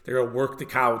pitches. They're going to work the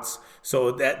counts.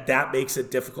 So that makes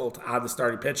it difficult on the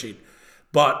starting pitching.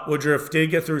 But Woodruff did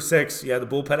get through 6. You had the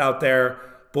bullpen out there.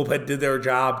 Bullpen did their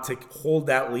job to hold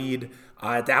that lead.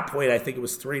 At that point, I think it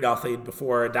was 3-0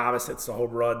 before Adames hits the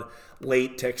home run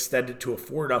late to extend it to a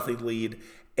 4-0 lead.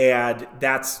 And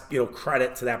that's,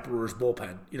 credit to that Brewers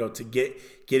bullpen, to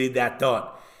getting that done.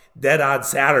 Then on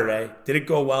Saturday, didn't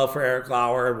go well for Eric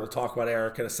Lauer, and we'll talk about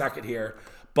Eric in a second here.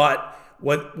 But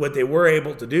what they were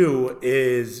able to do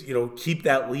is, keep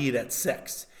that lead at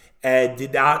 6 and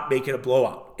did not make it a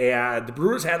blowout. And the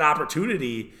Brewers had an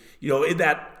opportunity, in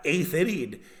that 8th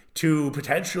inning to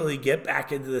potentially get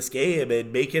back into this game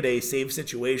and make it a safe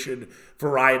situation for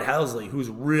Ryan Helsley, who's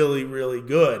really, really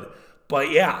good. But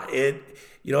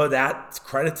that's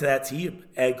credit to that team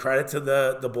and credit to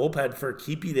the bullpen for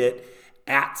keeping it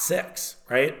at 6,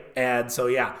 right? And so,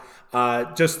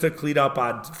 just to clean up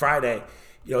on Friday,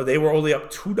 they were only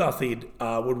up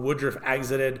 2-0 when Woodruff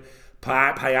exited.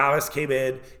 Payamas came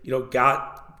in,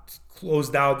 got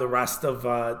closed down the rest of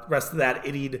that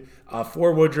inning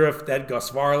for Woodruff. Then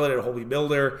Gus Varlin and Holby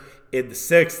Milner in the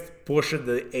 6th, Bush in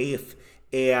the 8th,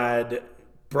 and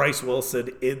Bryce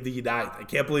Wilson in the ninth. I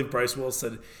can't believe Bryce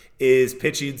Wilson is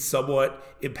pitching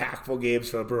somewhat impactful games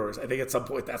for the Brewers. I think at some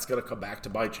point that's going to come back to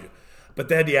bite you. But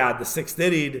then, yeah, the sixth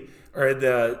inning, or in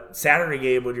the Saturday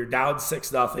game when you're down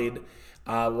 6-0,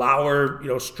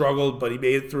 Lauer, struggled, but he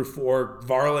made it through 4.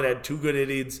 Varland had 2 good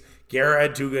innings. Guerra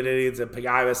had 2 good innings, and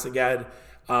Pagamas again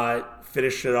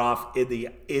finished it off in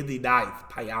the ninth.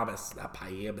 Pagamas, not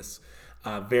Pagamas.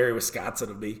 Very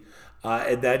Wisconsin of me.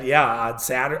 And then, yeah, on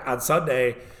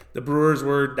Sunday, the Brewers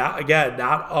were not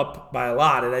up by a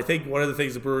lot. And I think one of the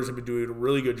things the Brewers have been doing a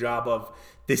really good job of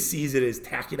this season is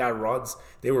tacking on runs.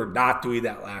 They were not doing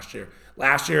that last year.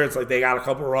 Last year, it's like they got a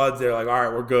couple runs. They're like, all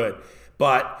right, we're good.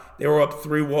 But they were up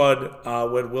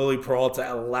 3-1 when Willie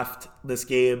Peralta left this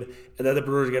game. And then the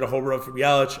Brewers get a home run from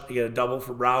Yelich, they get a double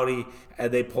from Rowdy,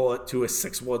 and they pull it to a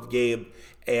 6-1 game.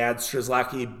 And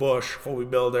Strzelecki, Bush, Hoby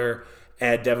Milner,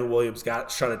 and Devin Williams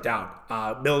shut it down.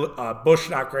 Bush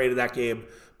not great in that game,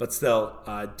 but still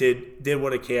did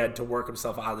what it can to work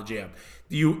himself out of the jam.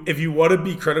 If you want to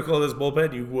be critical of this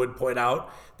bullpen, you would point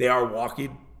out they are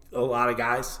walking a lot of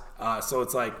guys. So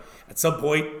it's like at some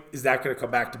point, is that going to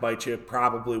come back to bite you?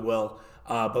 Probably will.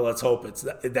 But let's hope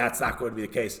that's not going to be the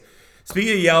case.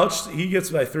 Speaking of Yelich, he gets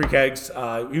my 3 kegs.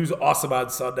 He was awesome on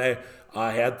Sunday. He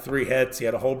had 3 hits. He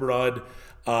had a home run,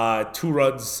 2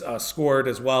 runs scored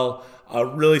as well.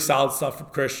 Really solid stuff from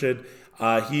Christian.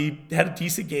 He had a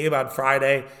decent game on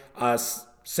Friday.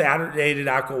 Saturday did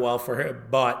not go well for him,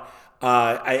 but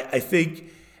I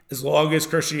think as long as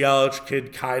Christian Yelich can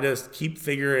kind of keep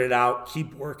figuring it out,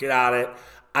 keep working on it,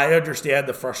 I understand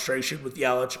the frustration with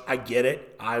Yelich. I get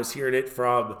it. I was hearing it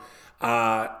from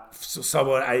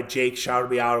someone. Jake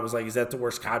shouted me out and was like, "Is that the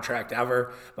worst contract ever?"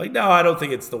 I'm like, no, I don't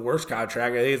think it's the worst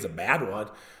contract. I think it's a bad one,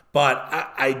 but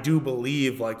I do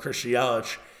believe like Christian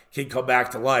Yelich can come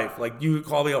back to life. Like you could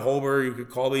call me a homer, you could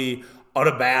call me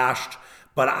unabashed,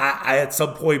 but I at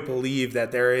some point believe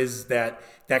that there is that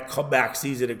comeback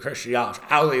season in Christian Yelich.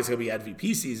 I don't think it's going to be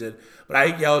MVP season, but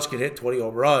I think Yelich can hit 20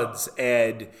 home runs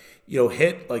and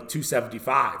hit like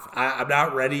 275. I'm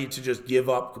not ready to just give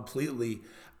up completely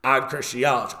on Christian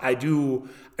Yelich. I do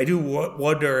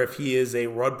wonder if he is a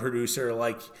run producer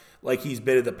like he's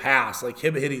been in the past. Like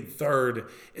him hitting third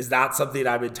is not something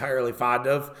I'm entirely fond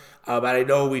of. And I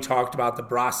know we talked about the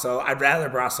Brasso. I'd rather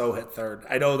Brasso hit third.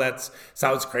 I know that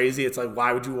sounds crazy. It's like,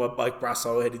 why would you want Mike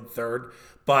Brasso hitting third?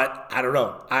 But I don't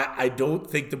know. I don't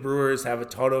think the Brewers have a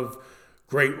ton of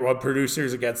great run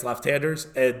producers against left-handers,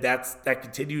 and that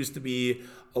continues to be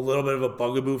a little bit of a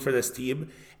bugaboo for this team.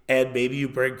 And maybe you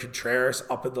bring Contreras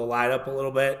up in the lineup a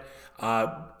little bit.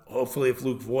 Hopefully if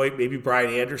Luke Voigt, maybe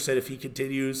Brian Anderson if he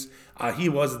continues. He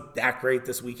wasn't that great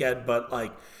this weekend, but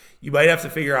like you might have to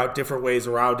figure out different ways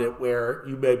around it where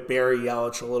you may bury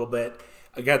Yelich a little bit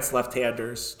against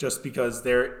left-handers just because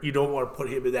you don't want to put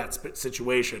him in that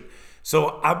situation.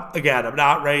 So I'm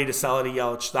not ready to sell any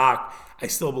Yelich stock. I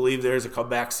still believe there's a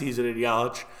comeback season in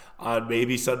Yelich.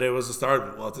 Maybe Sunday was the start of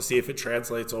it. We'll have to see if it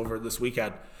translates over this week.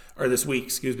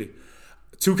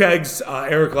 2 kegs,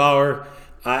 Eric Lauer.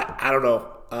 I don't know.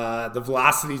 The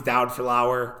velocity's down for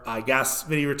Lauer. I guess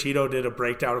Vinny Rotino did a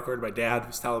breakdown according to my dad. He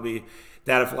was telling me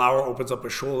that if Lauer opens up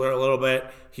his shoulder a little bit,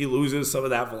 he loses some of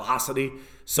that velocity.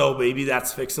 So maybe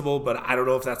that's fixable, but I don't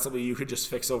know if that's something you could just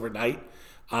fix overnight.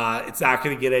 It's not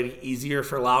going to get any easier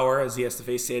for Lauer as he has to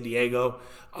face San Diego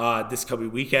this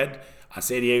coming weekend.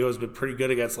 San Diego has been pretty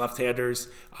good against left-handers.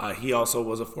 He also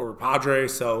was a former Padre,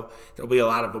 so there'll be a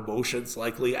lot of emotions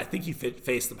likely. I think he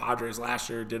faced the Padres last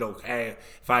year and did okay,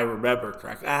 if I remember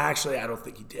correctly. Actually, I don't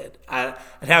think he did. I'd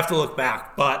have to look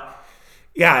back. But,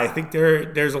 yeah, I think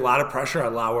there's a lot of pressure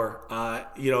on Lauer,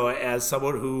 as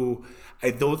someone who I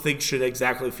don't think should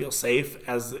exactly feel safe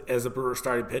as a Brewer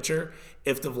starting pitcher.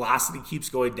 If the velocity keeps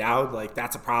going down, like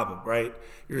that's a problem, right?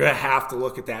 You're going to have to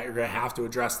look at that. You're going to have to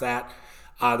address that.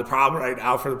 The problem right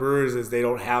now for the Brewers is they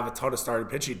don't have a ton of starting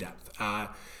pitching depth.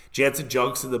 Jansen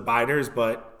Junk's in the minors,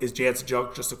 but is Jansen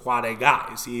Junk just a quad A guy?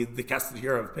 Is he the Keston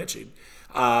hero of pitching?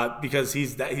 Because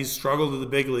he's struggled in the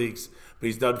big leagues, but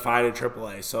he's done fine in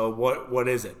AAA. So what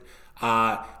is it?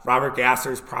 Robert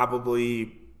Gasser's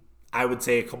probably, I would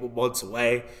say, a couple months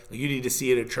away. Like you need to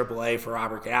see it in AAA for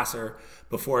Robert Gasser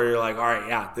before you're like, all right,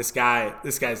 yeah, this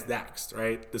guy's next,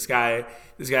 right? This guy's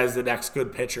the next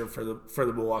good pitcher for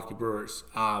the Milwaukee Brewers.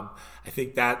 I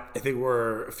think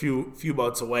we're a few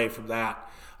months away from that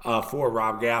for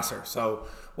Rob Gasser. So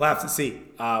we'll have to see.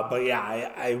 But yeah,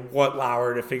 I want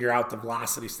Lauer to figure out the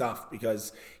velocity stuff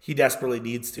because he desperately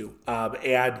needs to.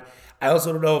 And I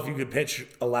also don't know if you could pitch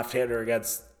a left-hander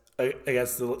against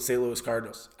the St. Louis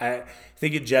Cardinals. I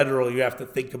think in general you have to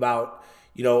think about,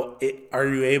 are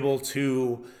you able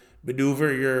to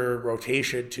maneuver your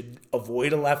rotation to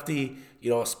avoid a lefty,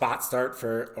 a spot start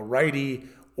for a righty,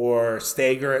 or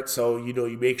stagger it so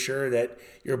you make sure that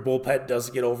your bullpen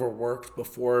doesn't get overworked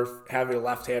before having a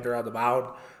left-hander on the mound.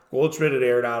 Goldschmidt and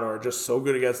Arenado are just so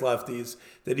good against lefties.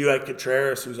 Then you had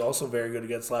Contreras, who's also very good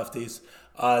against lefties.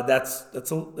 That's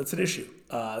an issue.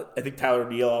 I think Tyler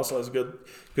Neal also has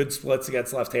good splits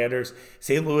against left-handers.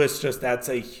 St. Louis, that's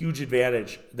a huge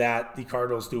advantage that the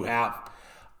Cardinals do have.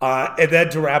 And then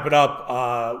to wrap it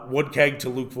up, one keg to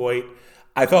Luke Voit.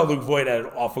 I thought Luke Voit had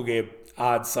an awful game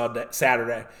on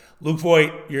Saturday. Luke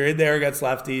Voit, you're in there against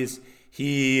lefties.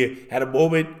 He had a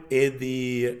moment in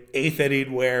the 8th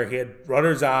inning where he had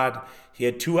runners on. He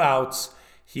had 2 outs.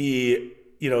 He,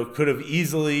 could have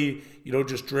easily,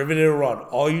 just driven in a run.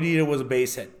 All you needed was a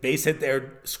base hit. Base hit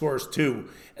there scores 2.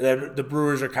 And then the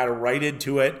Brewers are kind of right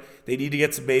into it. They need to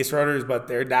get some base runners, but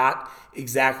they're not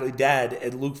exactly dead.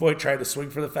 And Luke Voit tried to swing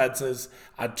for the fences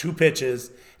on 2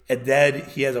 pitches. And then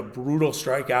he has a brutal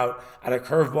strikeout on a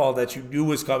curveball that you knew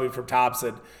was coming from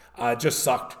Thompson. Just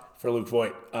sucked for Luke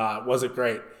Voit. Wasn't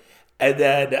great. And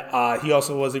then he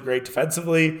also wasn't great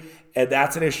defensively. And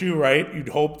that's an issue, right? You'd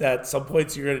hope that some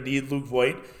points you're going to need Luke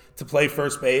Voit to play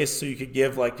first base so you could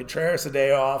give Contreras a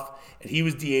day off. And he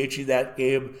was DHing that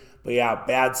game. But yeah,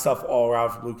 bad stuff all around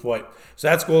from Luke Voit. So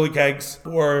that's Golden Kegs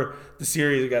for the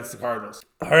series against the Cardinals.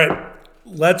 All right,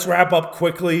 let's wrap up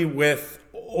quickly with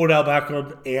Odell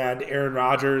Beckham and Aaron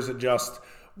Rodgers and just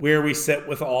where we sit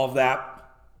with all of that.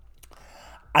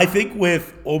 I think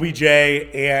with OBJ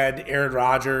and Aaron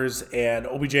Rodgers, and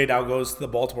OBJ now goes to the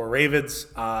Baltimore Ravens,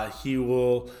 he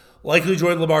will likely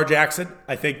join Lamar Jackson.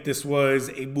 I think this was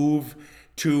a move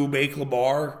to make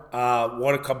Lamar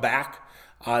want to come back.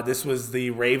 This was the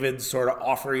Ravens sort of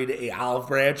offering a olive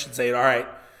branch and saying, all right,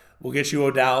 we'll get you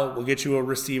Odell, we'll get you a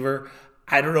receiver.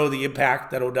 I don't know the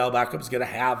impact that Odell Beckham is going to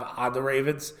have on the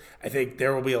Ravens. I think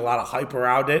there will be a lot of hype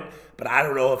around it, but I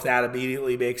don't know if that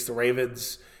immediately makes the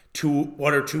Ravens 1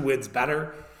 or 2 wins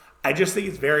better. I just think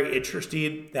it's very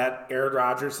interesting that Aaron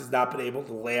Rodgers has not been able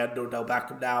to land Odell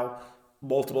Beckham now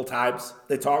multiple times.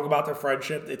 They talk about their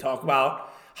friendship. They talk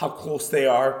about how close they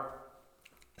are,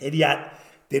 and yet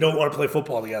they don't want to play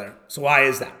football together. So why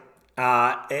is that?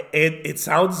 It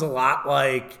sounds a lot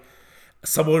like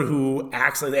someone who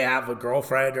acts like they have a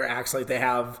girlfriend or acts like they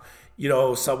have,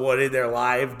 someone in their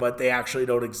life, but they actually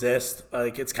don't exist.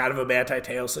 It's kind of a Manti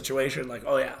Te'o situation.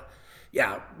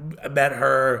 Yeah, I met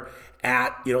her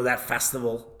at, that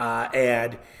festival,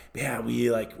 and yeah, we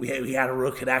had a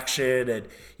real connection, and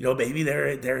maybe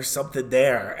there's something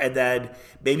there, and then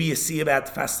maybe you see him at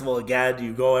the festival again.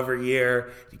 You go every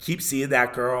year, you keep seeing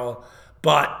that girl,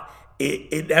 but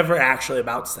it never actually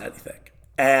amounts to anything,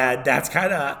 and that's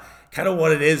kind of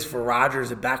what it is for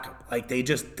Rodgers and Beckham. They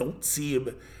just don't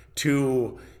seem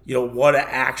to want to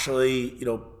actually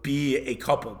be a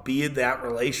couple, be in that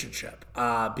relationship,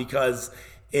 because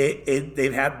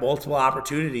they've had multiple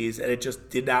opportunities and it just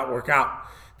did not work out.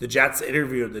 The Jets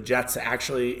interviewed him. The Jets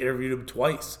actually interviewed him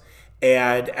twice.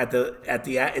 And at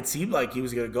the end, it seemed like he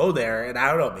was going to go there. And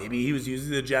I don't know, maybe he was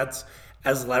using the Jets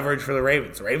as leverage for the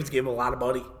Ravens. The Ravens gave him a lot of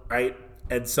money, right?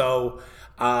 And so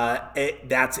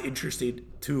that's interesting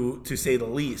to say the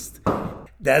least.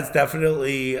 That's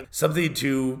definitely something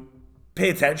to pay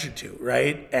attention to,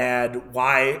 right? And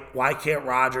why can't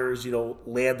Rodgers,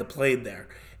 land the plane there?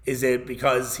 Is it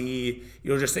because he,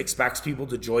 just expects people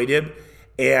to join him?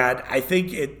 And I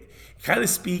think it kind of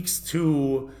speaks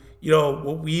to,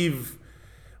 what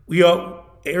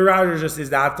Aaron Rodgers just is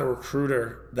not the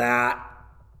recruiter that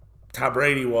Tom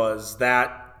Brady was,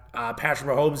 that Patrick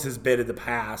Mahomes has been in the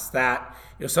past, that,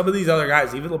 some of these other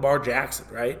guys, even Lamar Jackson,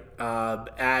 right?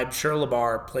 I'm sure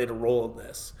Lamar played a role in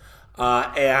this.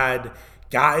 And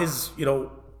guys,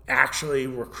 actually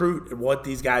recruit and want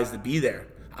these guys to be there.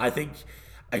 I think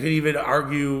I could even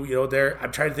argue,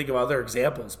 I'm trying to think of other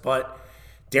examples, but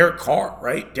Derek Carr,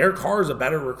 right? Derek Carr is a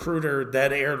better recruiter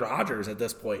than Aaron Rodgers at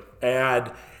this point.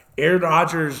 And Aaron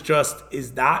Rodgers just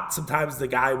is not sometimes the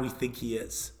guy we think he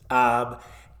is. And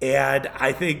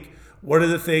I think one of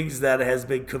the things that has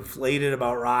been conflated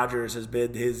about Rodgers has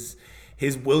been his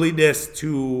willingness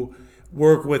to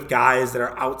work with guys that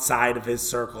are outside of his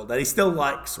circle that he still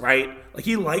likes, right?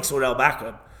 He likes Odell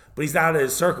Beckham, but he's not in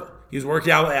his circle. He was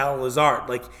working out with Alan Lazard.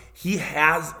 He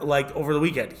has, over the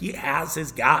weekend, he has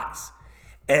his guys.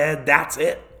 And that's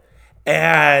it.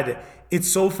 And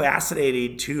it's so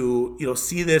fascinating to,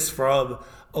 see this from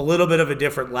a little bit of a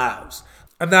different lens.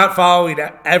 I'm not following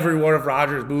every one of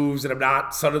Rodgers' moves, and I'm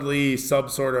not suddenly some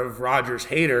sort of Rodgers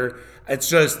hater.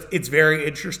 It's very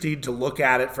interesting to look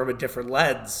at it from a different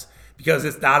lens because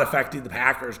it's not affecting the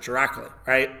Packers directly,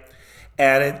 right?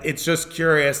 And it's just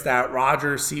curious that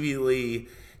Rodgers seemingly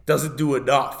doesn't do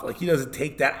enough. Like, he doesn't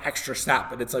take that extra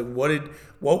step. And it's like,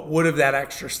 what would have that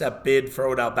extra step been for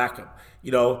Odell Beckham?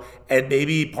 And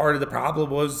maybe part of the problem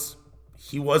was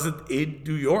he wasn't in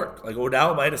New York. Like,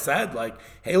 Odell might have said, like,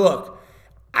 hey, look,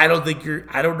 I don't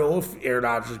know if Aaron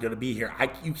Rodgers is going to be here.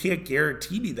 You can't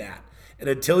guarantee me that. And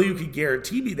until you can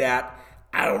guarantee me that,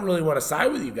 I don't really want to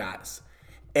sign with you guys.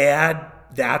 And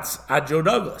that's on Joe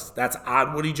Douglas. That's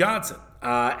on Woody Johnson.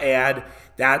 And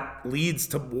that leads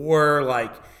to more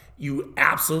like, you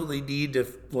absolutely need to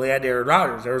land Aaron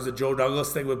Rodgers. There was a Joe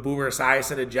Douglas thing with Boomer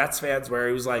Esiason and Jets fans where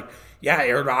he was like, yeah,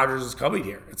 Aaron Rodgers is coming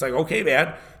here. It's like, okay,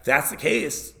 man, if that's the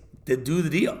case, then do the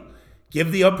deal.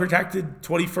 Give the unprotected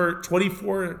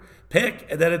 24 pick,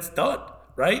 and then it's done,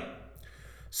 right?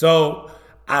 So,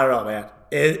 I don't know, man.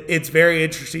 It's very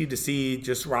interesting to see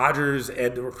just Rodgers,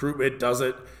 and the recruitment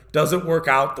doesn't work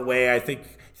out the way I think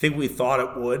we thought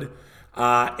it would.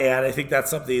 And I think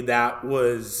that's something that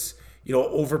was,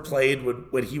 overplayed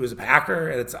when he was a Packer,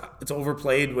 and it's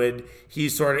overplayed when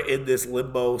he's sort of in this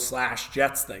limbo /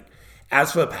 Jets thing.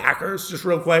 As for the Packers, just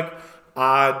real quick,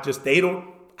 I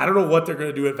don't know what they're going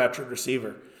to do at veteran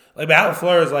receiver. Like, Matt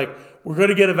LaFleur is like, we're going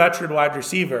to get a veteran wide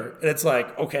receiver, and it's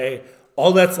like, okay,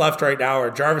 all that's left right now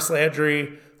are Jarvis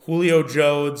Landry, Julio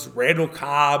Jones, Randall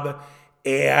Cobb,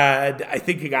 and I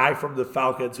think a guy from the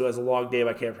Falcons who has a long name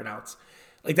I can't pronounce.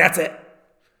 Like, that's it.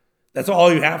 That's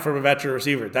all you have from a veteran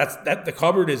receiver. The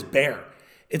cupboard is bare.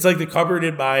 It's like the cupboard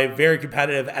in my very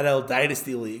competitive NL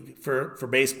Dynasty League for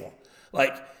baseball.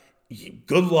 Like,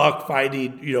 good luck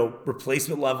finding,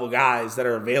 replacement level guys that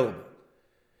are available.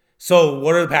 So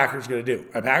what are the Packers going to do?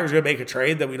 Are the Packers going to make a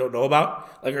trade that we don't know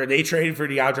about? Like, are they trading for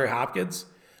DeAndre Hopkins?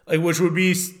 Like, which would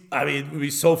be, it would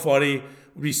be so funny. It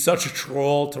would be such a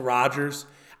troll to Rodgers.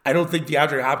 I don't think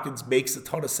DeAndre Hopkins makes a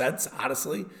ton of sense,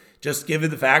 honestly, just given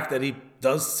the fact that he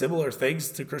does similar things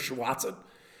to Christian Watson.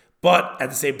 But at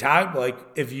the same time, like,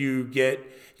 if you get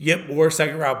more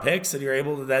second round picks and you're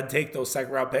able to then take those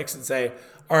second round picks and say,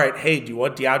 all right, hey, do you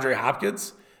want DeAndre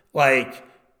Hopkins? Like,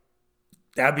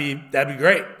 that'd be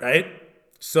great, right?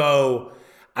 So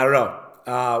I don't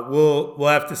know. We'll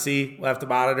have to see. We'll have to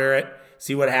monitor it,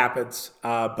 see what happens.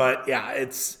 But yeah,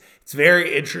 it's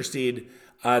very interesting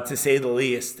to say the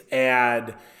least,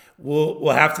 and we'll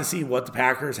have to see what the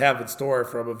Packers have in store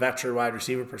from a veteran wide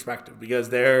receiver perspective, because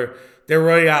they're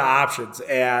running out of options,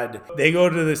 and they go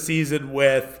to the season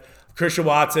with Christian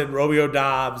Watson, Romeo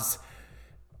Doubs,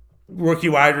 rookie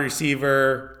wide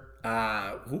receiver,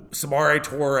 Samori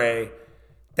Toure.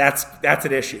 That's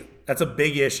an issue. That's a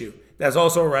big issue. That's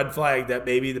also a red flag that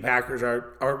maybe the Packers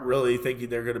aren't really thinking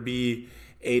they're going to be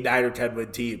a 9 or 10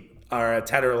 win team, or a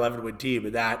 10 or 11 win team,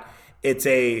 and that it's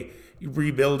a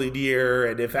rebuilding year,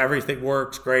 and if everything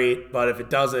works, great, but if it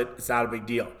doesn't, it's not a big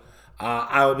deal.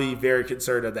 I'll be very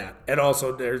concerned of that. And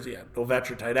also, there's no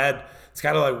veteran tight end. It's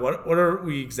kind of like, what are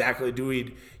we exactly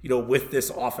doing, with this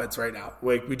offense right now?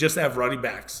 Like, we just have running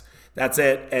backs. That's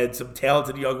it. And some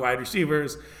talented young wide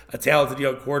receivers, a talented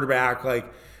young quarterback. Like,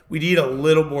 we need a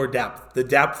little more depth. The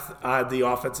depth on the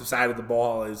offensive side of the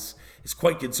ball is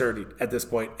quite concerning at this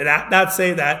point. And not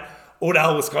saying that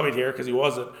Odell was coming here, because he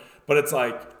wasn't, but it's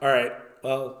like, all right,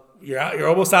 well, you're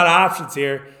almost out of options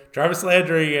here. Jarvis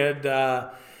Landry and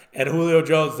Julio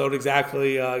Jones don't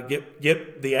exactly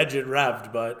get the engine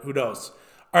revved, but who knows?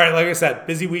 All right, like I said,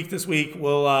 busy week this week.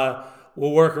 We'll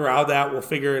work around that. We'll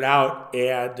figure it out,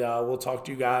 and we'll talk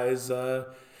to you guys. I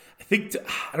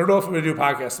don't know if I'm gonna do a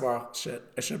podcast tomorrow. Shit,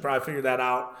 I should probably figure that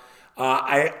out.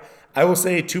 I will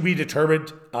say to be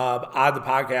determined on the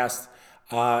podcast,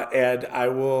 and I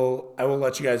will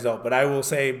let you guys know. But I will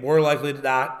say more likely than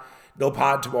not, no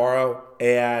pod tomorrow,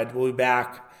 and we'll be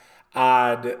back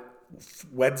on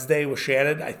Wednesday with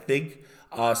Shannon, I think.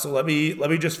 So let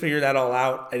me just figure that all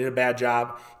out. I did a bad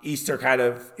job. Easter kind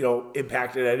of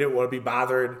impacted. I didn't want to be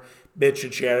bothering Mitch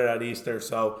and Shannon on Easter,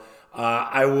 so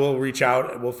I will reach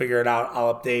out and we'll figure it out.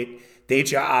 I'll update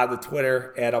you on the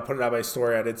Twitter, and I'll put it on my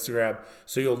story on Instagram,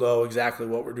 so you'll know exactly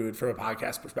what we're doing from a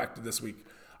podcast perspective this week.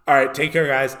 All right, take care,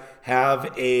 guys.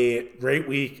 Have a great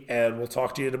week, and we'll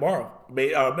talk to you tomorrow.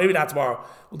 Maybe not tomorrow.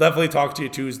 We'll definitely talk to you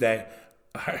Tuesday.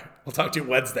 All right, we'll talk to you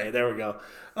Wednesday. There we go.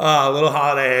 A little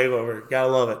holiday hangover. Gotta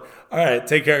love it. All right,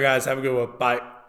 take care, guys. Have a good one. Bye.